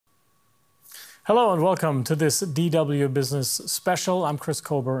Hello and welcome to this DW Business Special. I'm Chris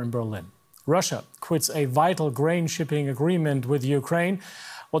Kober in Berlin. Russia quits a vital grain shipping agreement with Ukraine.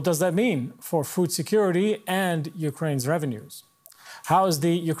 What does that mean for food security and Ukraine's revenues? How is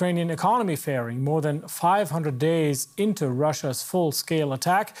the Ukrainian economy faring more than 500 days into Russia's full-scale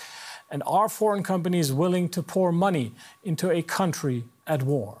attack? And are foreign companies willing to pour money into a country at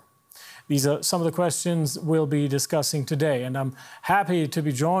war? These are some of the questions we'll be discussing today, and I'm happy to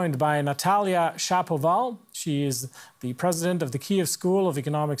be joined by Natalia Shapoval. She is the president of the Kyiv School of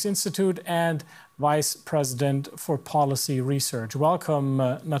Economics Institute and vice president for policy research. Welcome,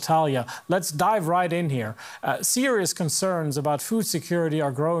 Natalia. Let's dive right in here. Serious concerns about food security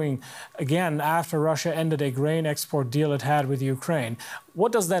are growing again after Russia ended a grain export deal it had with Ukraine.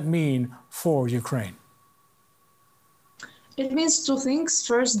 What does that mean for Ukraine? It means two things.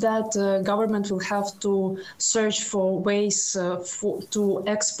 First, that government will have to search for ways to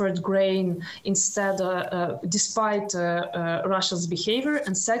export grain instead, despite Russia's behavior.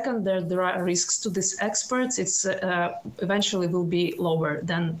 And second, there are risks to these exports. It's eventually will be lower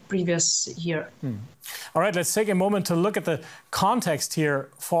than previous year. All right, let's take a moment to look at the context here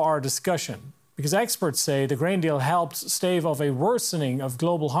for our discussion. Because experts say the grain deal helped stave off a worsening of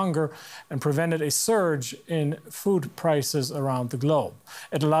global hunger and prevented a surge in food prices around the globe.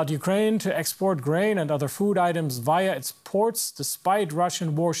 It allowed Ukraine to export grain and other food items via its ports despite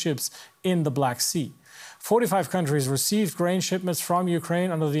Russian warships in the Black Sea. 45 countries received grain shipments from Ukraine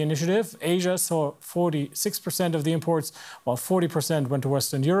under the initiative. Asia saw 46% of the imports, while 40% went to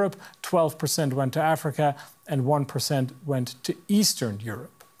Western Europe, 12% went to Africa, and 1% went to Eastern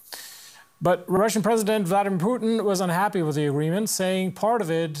Europe. But Russian President Vladimir Putin was unhappy with the agreement, saying part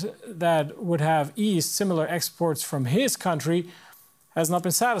of it that would have eased similar exports from his country has not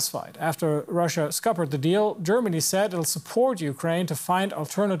been satisfied. After Russia scuppered the deal, Germany said it'll support Ukraine to find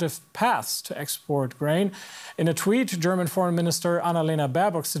alternative paths to export grain. In a tweet, German Foreign Minister Annalena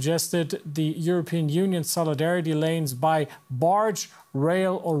Baerbock suggested the European Union solidarity lanes by barge,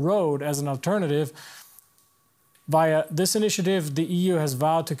 rail or road as an alternative. Via this initiative, the EU has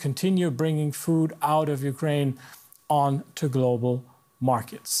vowed to continue bringing food out of Ukraine onto global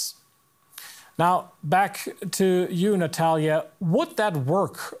markets. Now, back to you, Natalia. Would that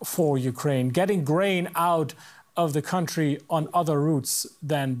work for Ukraine, getting grain out of the country on other routes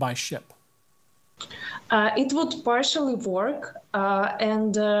than by ship? It would partially work,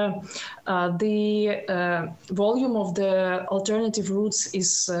 and the volume of the alternative routes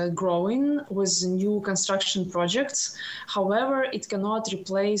is growing with new construction projects. However, it cannot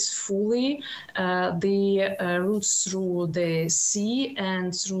replace fully the routes through the sea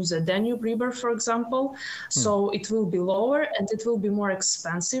and through the Danube River, for example. So it will be lower and it will be more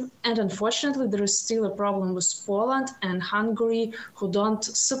expensive. And unfortunately, there is still a problem with Poland and Hungary, who don't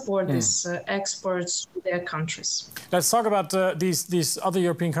support these exports to their countries. Let's talk about these other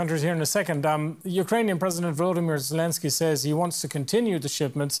European countries here in a second. Ukrainian President Volodymyr Zelensky says he wants to continue the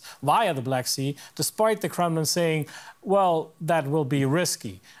shipments via the Black Sea, despite the Kremlin saying, well, that will be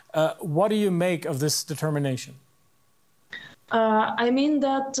risky. What do you make of this determination? I mean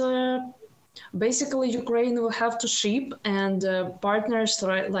that basically Ukraine will have to ship, and partners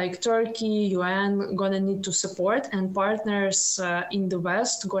like Turkey, UN gonna need to support, and partners in the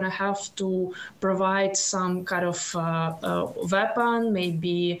West gonna have to provide some kind of weapon,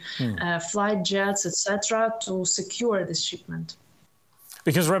 maybe flight jets, etc., to secure this shipment.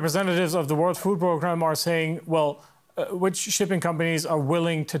 Because representatives of the World Food Programme are saying, well, which shipping companies are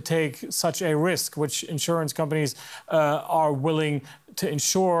willing to take such a risk? Which insurance companies are willing to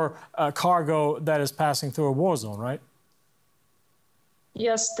insure cargo that is passing through a war zone, right?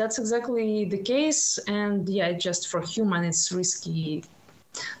 Yes, that's exactly the case. And yeah, just for human, it's risky.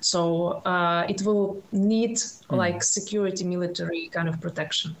 So it will need like security, military kind of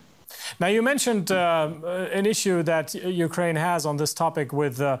protection. Now, you mentioned an issue that Ukraine has on this topic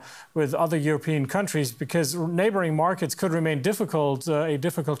with other European countries, because neighboring markets could remain difficult, a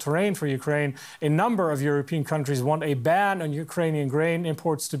difficult terrain for Ukraine. A number of European countries want a ban on Ukrainian grain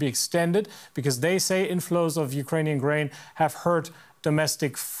imports to be extended because they say inflows of Ukrainian grain have hurt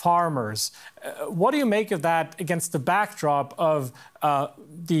domestic farmers. What do you make of that against the backdrop of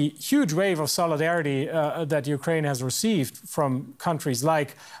the huge wave of solidarity that Ukraine has received from countries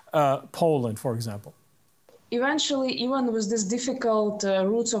like Poland, for example? eventually, even with these difficult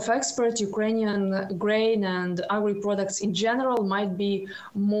routes of export, Ukrainian grain and agri-products in general might be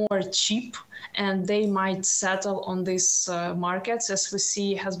more cheap, and they might settle on these markets, as we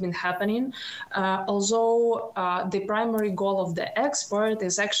see has been happening. Although the primary goal of the export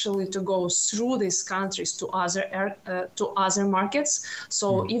is actually to go through these countries to other markets.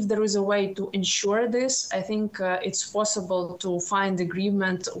 So if there is a way to ensure this, I think it's possible to find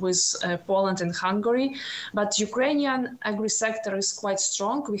agreement with Poland and Hungary. But Ukrainian agri-sector is quite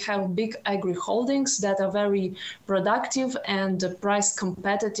strong. We have big agri-holdings that are very productive and price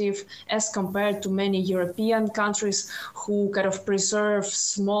competitive as compared to many European countries who kind of preserve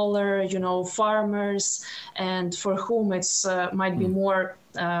smaller, farmers, and for whom it's might be more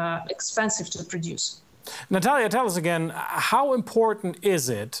expensive to produce. Natalia, tell us again, how important is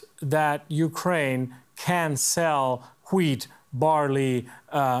it that Ukraine can sell wheat, barley,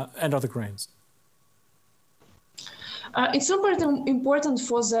 and other grains? It's important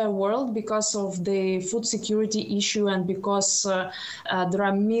for the world because of the food security issue and because there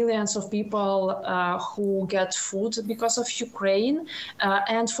are millions of people who get food because of Ukraine.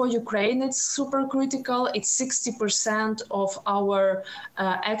 And for Ukraine, it's super critical. It's 60% of our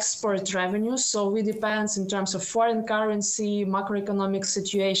export revenue. So we depend in terms of foreign currency, macroeconomic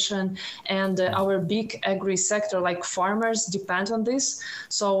situation, and our big agri sector, like farmers, depend on this.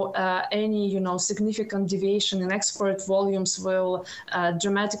 So any, significant deviation in export volumes will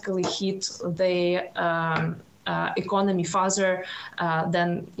dramatically hit the economy faster than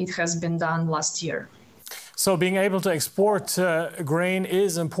it has been done last year. So being able to export grain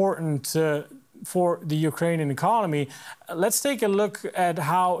is important for the Ukrainian economy. Let's take a look at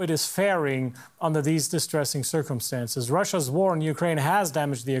how it is faring under these distressing circumstances. Russia's war in Ukraine has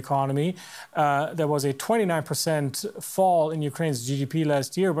damaged the economy. There was a 29% fall in Ukraine's GDP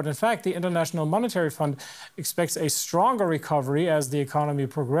last year, but in fact, the International Monetary Fund expects a stronger recovery as the economy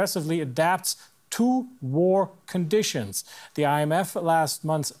progressively adapts to war conditions. The IMF last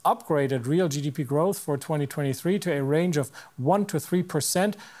month upgraded real GDP growth for 2023 to a range of 1 to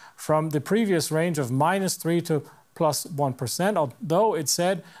 3%, from the previous range of -3 to +1%, although it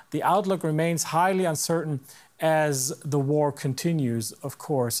said the outlook remains highly uncertain as the war continues, of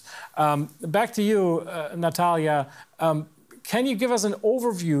course. Back to you, Natalia. Can you give us an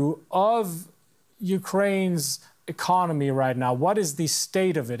overview of Ukraine's economy right now? What is the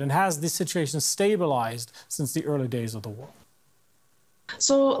state of it, and has the situation stabilized since the early days of the war?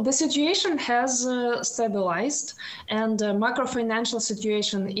 So the situation has stabilized, and the macro-financial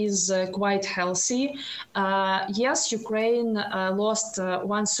situation is quite healthy. Yes, Ukraine lost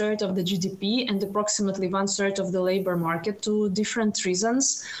 1/3 of the GDP and approximately 1/3 of the labor market to different reasons,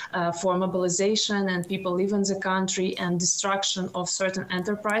 for mobilization and people leaving the country and destruction of certain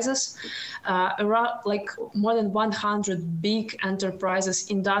enterprises. Around more than 100 big enterprises,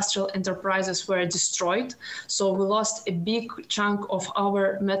 industrial enterprises, were destroyed. So we lost a big chunk of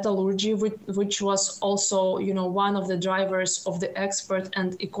our metallurgy, which was also, one of the drivers of the export and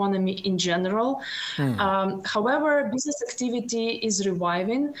economy in general. However, business activity is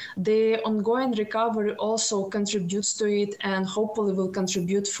reviving. The ongoing recovery also contributes to it and hopefully will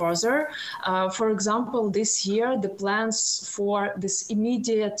contribute further. For example, this year, the plans for this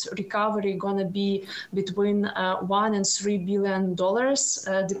immediate recovery going to be between $1 and $3 billion,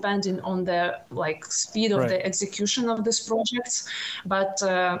 depending on the speed of the execution of these projects. But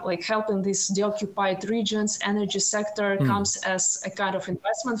helping these deoccupied regions, energy sector comes as a kind of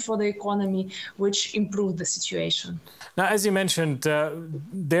investment for the economy, which improved the situation. Now, as you mentioned,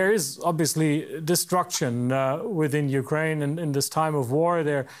 there is obviously destruction within Ukraine, and in this time of war,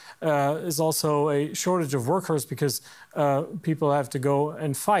 there is also a shortage of workers because people have to go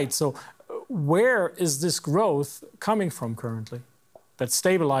and fight. So where is this growth coming from currently that's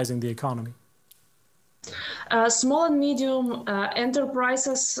stabilizing the economy? Small and medium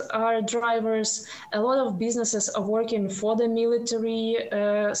enterprises are drivers. A lot of businesses are working for the military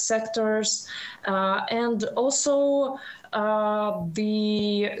sectors, and also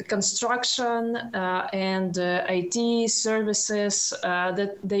the construction and IT services,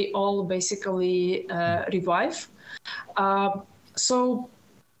 that they all basically revive. So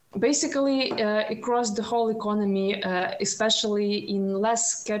basically, across the whole economy, especially in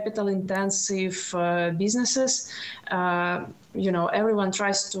less capital-intensive businesses, everyone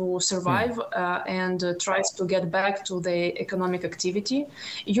tries to survive and tries to get back to the economic activity.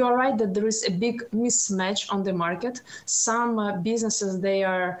 You are right that there is a big mismatch on the market. Some businesses, they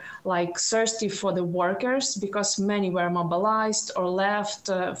are like thirsty for the workers because many were mobilized or left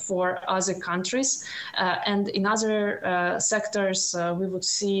for other countries. And in other sectors, we would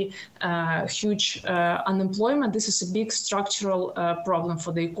see huge unemployment. This is a big structural problem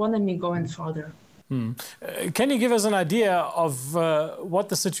for the economy going further. Can you give us an idea of what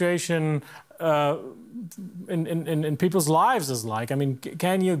the situation in people's lives is like? I mean,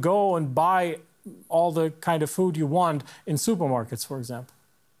 can you go and buy all the kind of food you want in supermarkets, for example?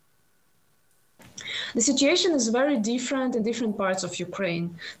 The situation is very different in different parts of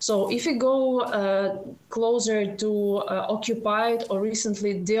Ukraine. So if you go closer to occupied or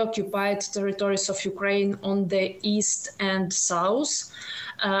recently deoccupied territories of Ukraine on the east and south,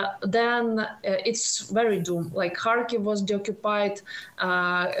 then it's very doomed. Like Kharkiv was deoccupied,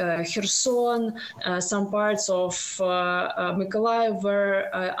 Kherson, some parts of Mykolaiv were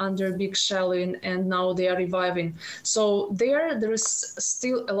under big shelling, and now they are reviving. So there is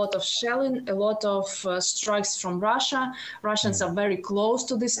still a lot of shelling, a lot of strikes from Russia. Russians are very close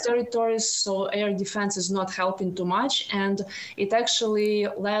to these territories, so air defense is not helping too much, and it actually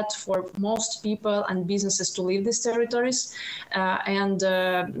led for most people and businesses to leave these territories, and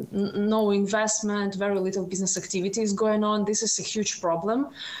no investment, very little business activity is going on. This is a huge problem.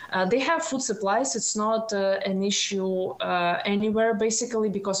 They have food supplies. It's not an issue anywhere, basically,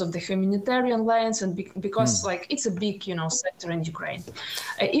 because of the humanitarian lines and because like it's a big, sector in Ukraine.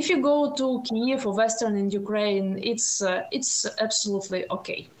 If you go to Kyiv or western in Ukraine, it's absolutely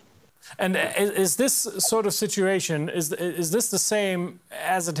okay. And is this sort of situation, is this the same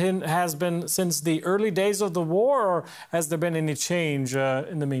as it has been since the early days of the war, or has there been any change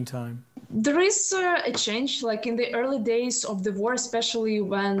in the meantime? There is a change, like in the early days of the war, especially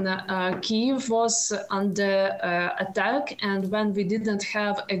when Kyiv was under attack and when we didn't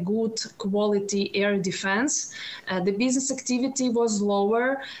have a good quality air defense. The business activity was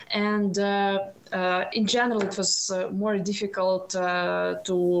lower, and in general, it was more difficult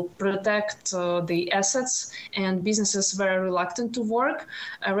to protect the assets, and businesses were reluctant to work.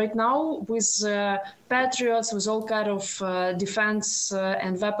 Right now, with Patriots, with all kind of defense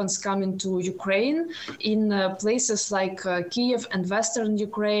and weapons coming to Ukraine, in places like Kyiv and Western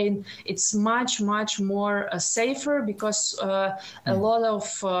Ukraine, it's much, much more safer because a lot of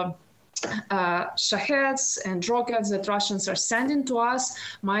Shaheds and rockets that Russians are sending to us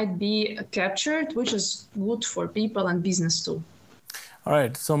might be captured, which is good for people and business too. All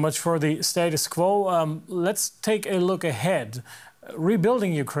right, so much for the status quo. Let's take a look ahead.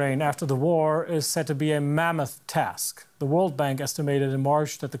 Rebuilding Ukraine after the war is said to be a mammoth task. The World Bank estimated in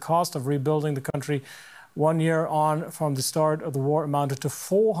March that the cost of rebuilding the country 1 year on from the start of the war amounted to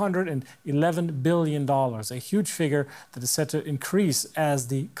 $411 billion, a huge figure that is set to increase as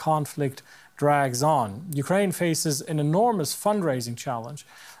the conflict drags on. Ukraine faces an enormous fundraising challenge,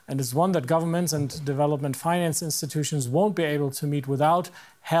 and is one that governments and development finance institutions won't be able to meet without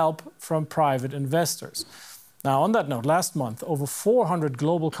help from private investors. Now, on that note, last month, over 400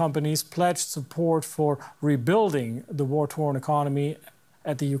 global companies pledged support for rebuilding the war-torn economy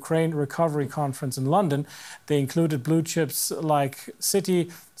at the Ukraine Recovery Conference in London. They included blue chips like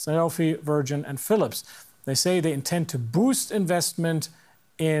Citi, Sanofi, Virgin and Philips. They say they intend to boost investment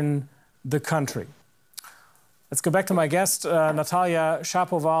in the country. Let's go back to my guest, Natalia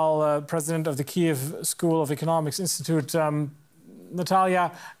Shapoval, president of the Kyiv School of Economics Institute.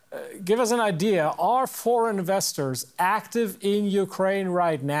 Natalia, give us an idea. Are foreign investors active in Ukraine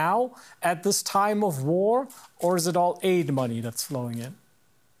right now at this time of war, or is it all aid money that's flowing in?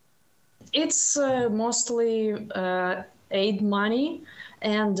 It's mostly aid money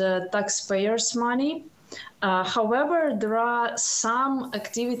and taxpayers' money. However, there are some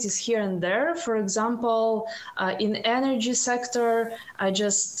activities here and there. For example, in energy sector, I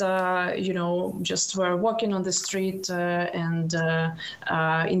just were walking on the street and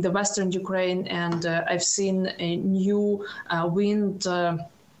in the Western Ukraine, and I've seen a new wind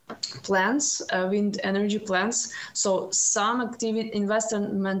energy plants. So some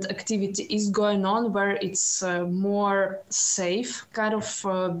investment activity is going on where it's more safe kind of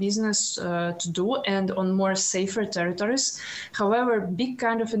business to do and on more safer territories. However, big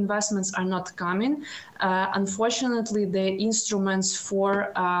kind of investments are not coming. Unfortunately, the instruments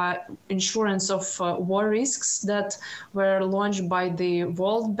for insurance of war risks that were launched by the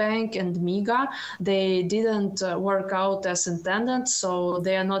World Bank and MIGA, they didn't work out as intended, so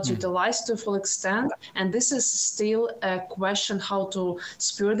they are not utilized to full extent. And this is still a question how to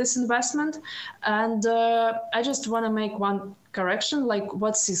spur this investment. And I just want to make one correction, like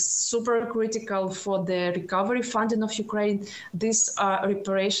what is super critical for the recovery funding of Ukraine. These are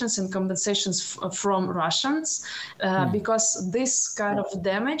reparations and compensations from Russians, because this kind of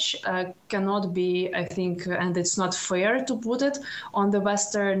damage cannot be, I think, and it's not fair to put it on the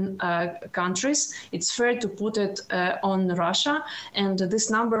Western countries. It's fair to put it on Russia, and these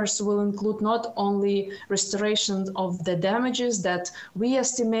numbers will include not only restoration of the damages that we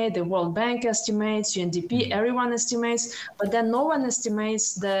estimate, the World Bank estimates, UNDP, everyone estimates, but then no one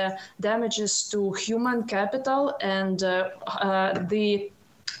estimates the damages to human capital and the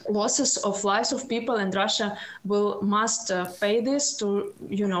losses of lives of people, and Russia must pay this to,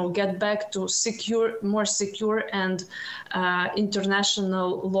 get back to more secure and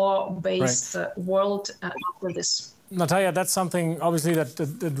international law-based world after this. Natalia, that's something obviously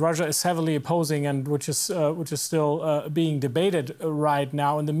that Russia is heavily opposing and which is still being debated right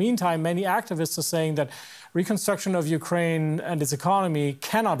now. In the meantime, many activists are saying that reconstruction of Ukraine and its economy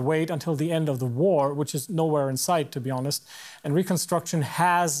cannot wait until the end of the war, which is nowhere in sight, to be honest. And reconstruction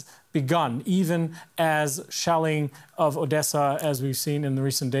has begun, even as shelling of Odessa, as we've seen in the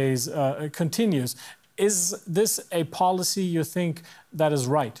recent days, continues. Is this a policy you think that is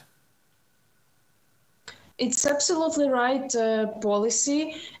right? It's absolutely right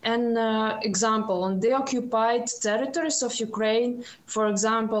policy. An example, on the occupied territories of Ukraine, for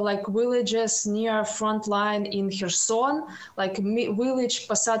example, like villages near front line in Kherson, like village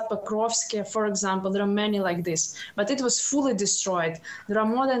Posad Pokrovsky, for example, there are many like this, but it was fully destroyed. There are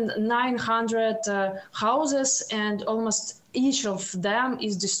more than 900 houses, and almost each of them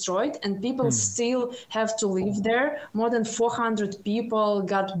is destroyed, and people still have to live there. More than 400 people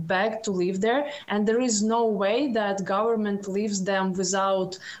got back to live there, and there is no way that government leaves them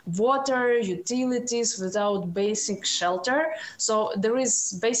without water, utilities, without basic shelter. So there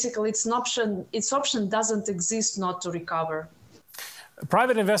is basically, its option doesn't exist not to recover.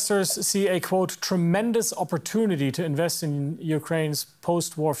 Private investors see a, quote, tremendous opportunity to invest in Ukraine's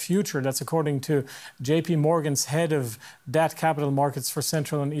post-war future. That's according to JP Morgan's head of debt capital markets for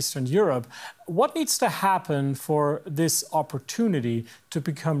Central and Eastern Europe. What needs to happen for this opportunity to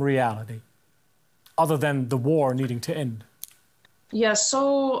become reality, other than the war needing to end? Yeah,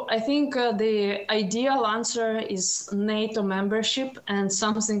 so I think the ideal answer is NATO membership and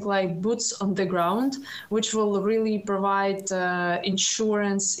something like boots on the ground, which will really provide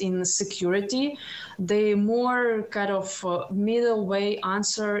insurance in security. The more kind of middle way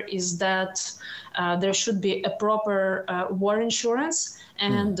answer is that there should be a proper war insurance.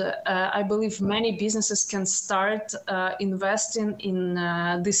 And I believe many businesses can start investing in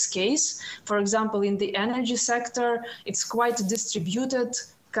this case. For example, in the energy sector, it's quite distributed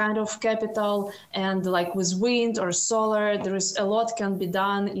kind of capital, and like with wind or solar, there is a lot can be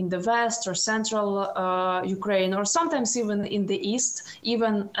done in the west or central Ukraine, or sometimes even in the east,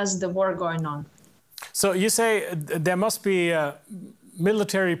 even as the war going on. So you say there must be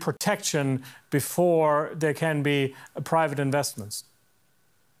military protection before there can be private investments?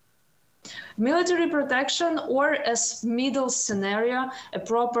 Military protection, or as middle scenario, a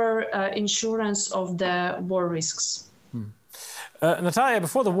proper insurance of the war risks. Natalia,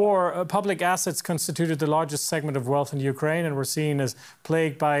 before the war, public assets constituted the largest segment of wealth in Ukraine and were seen as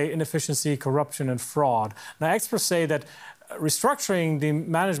plagued by inefficiency, corruption and fraud. Now, experts say that restructuring the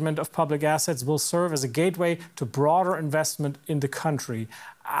management of public assets will serve as a gateway to broader investment in the country.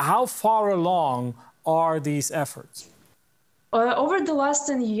 How far along are these efforts? Over the last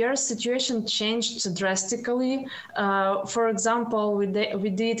 10 years, situation changed drastically. For example, we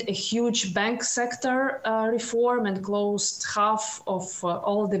did a huge bank sector reform and closed half of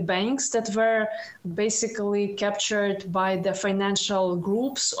all the banks that were basically captured by the financial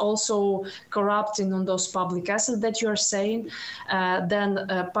groups, also corrupting on those public assets that you're saying. Then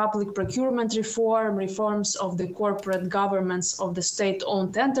public procurement reforms of the corporate governments of the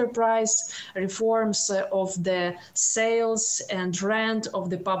state-owned enterprise, reforms of the sales and rent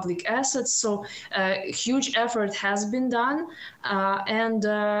of the public assets. So a huge effort has been done. And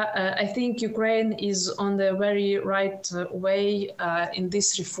I think Ukraine is on the very right way in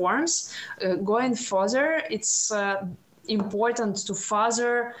these reforms. Going further, it's important to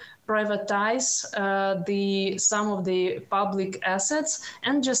further privatize some of the public assets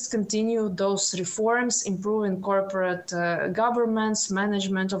and just continue those reforms, improving corporate governance,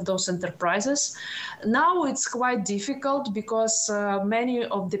 management of those enterprises. Now it's quite difficult because many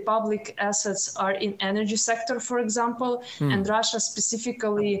of the public assets are in energy sector, for example, and Russia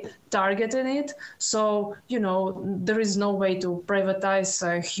specifically targeted it. So, there is no way to privatize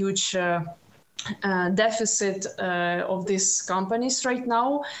huge deficit of these companies right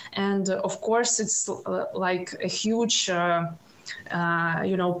now, and of course it's like a huge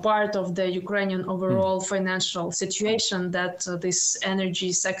part of the Ukrainian overall financial situation that this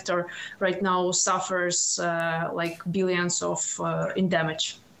energy sector right now suffers like billions of in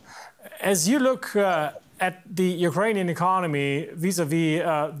damage. As you look at the Ukrainian economy vis-a-vis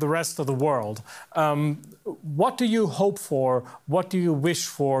the rest of the world, what do you hope for? What do you wish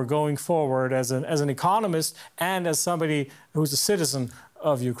for going forward as an economist and as somebody who's a citizen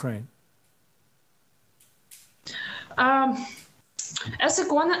of Ukraine? As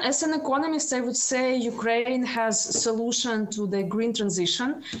an economist, I would say Ukraine has a solution to the green transition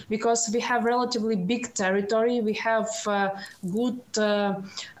because we have relatively big territory. We have good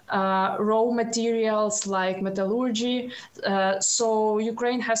raw materials like metallurgy. So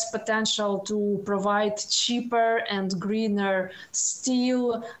Ukraine has potential to provide cheaper and greener steel,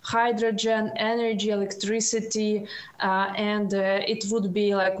 hydrogen, energy, electricity, and it would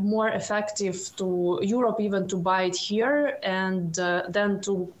be like more effective to Europe even to buy it here and then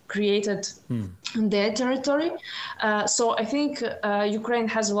to create it in their territory. So I think Ukraine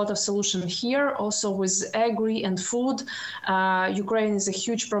has a lot of solutions here, also with agri and food. Ukraine is a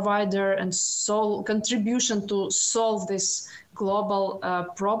huge provider and contribution to solve this global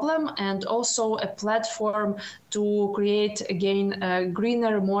problem, and also a platform to create again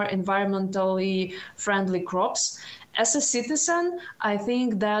greener, more environmentally friendly crops. As a citizen, I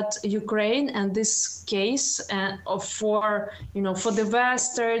think that Ukraine and this case for the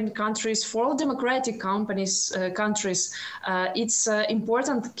Western countries, for all democratic countries, it's an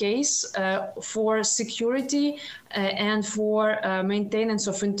important case for security and for maintenance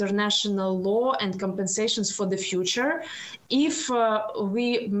of international law and compensations for the future. If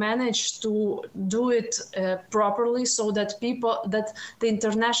we manage to do it properly, so that the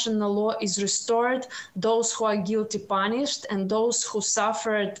international law is restored, those who are guilty punished, and those who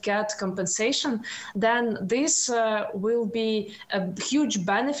suffered get compensation, then this will be a huge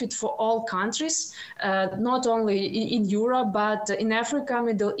benefit for all countries, not only in Europe, but in Africa,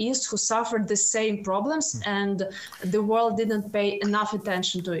 Middle East, who suffered the same problems, and the world didn't pay enough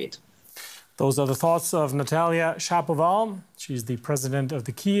attention to it. Those are the thoughts of Natalia Shapoval. She's the president of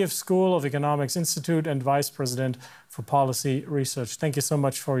the Kyiv School of Economics Institute and vice president for policy research. Thank you so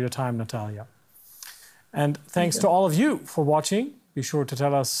much for your time, Natalia. And thanks to all of you for watching. Be sure to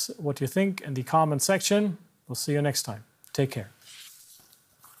tell us what you think in the comment section. We'll see you next time. Take care.